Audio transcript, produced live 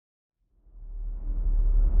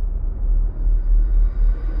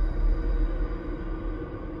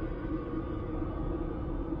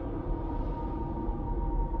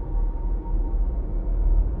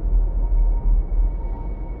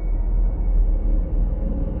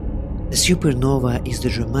A supernova is the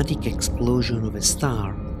dramatic explosion of a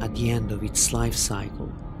star at the end of its life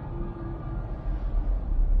cycle.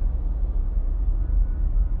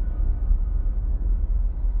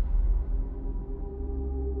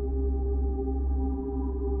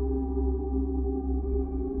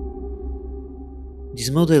 This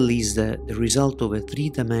model is the result of a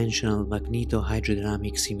three-dimensional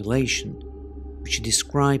magnetohydrodynamic simulation, which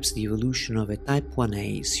describes the evolution of a Type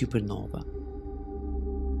 1a supernova.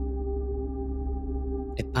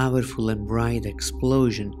 A powerful and bright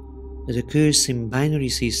explosion that occurs in binary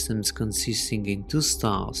systems consisting in two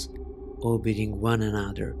stars orbiting one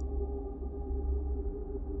another,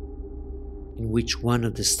 in which one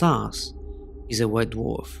of the stars is a white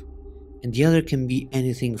dwarf, and the other can be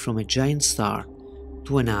anything from a giant star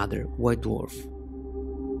to another white dwarf.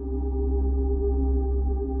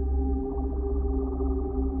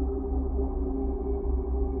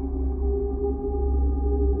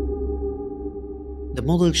 The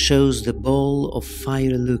model shows the ball of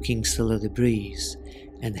fiery-looking stellar debris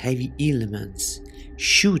and heavy elements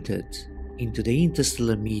shooted into the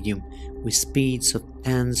interstellar medium with speeds of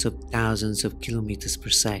tens of thousands of kilometers per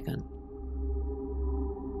second.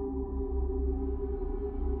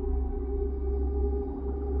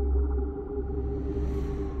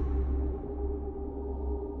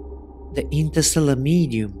 The interstellar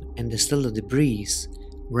medium and the stellar debris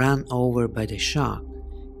run over by the shock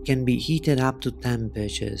can be heated up to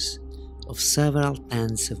temperatures of several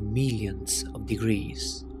tens of millions of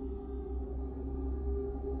degrees.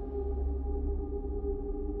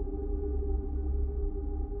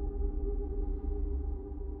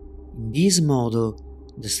 In this model,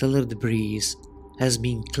 the stellar debris has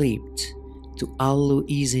been clipped to allow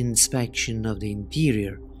easy inspection of the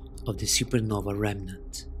interior of the supernova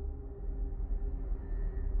remnant.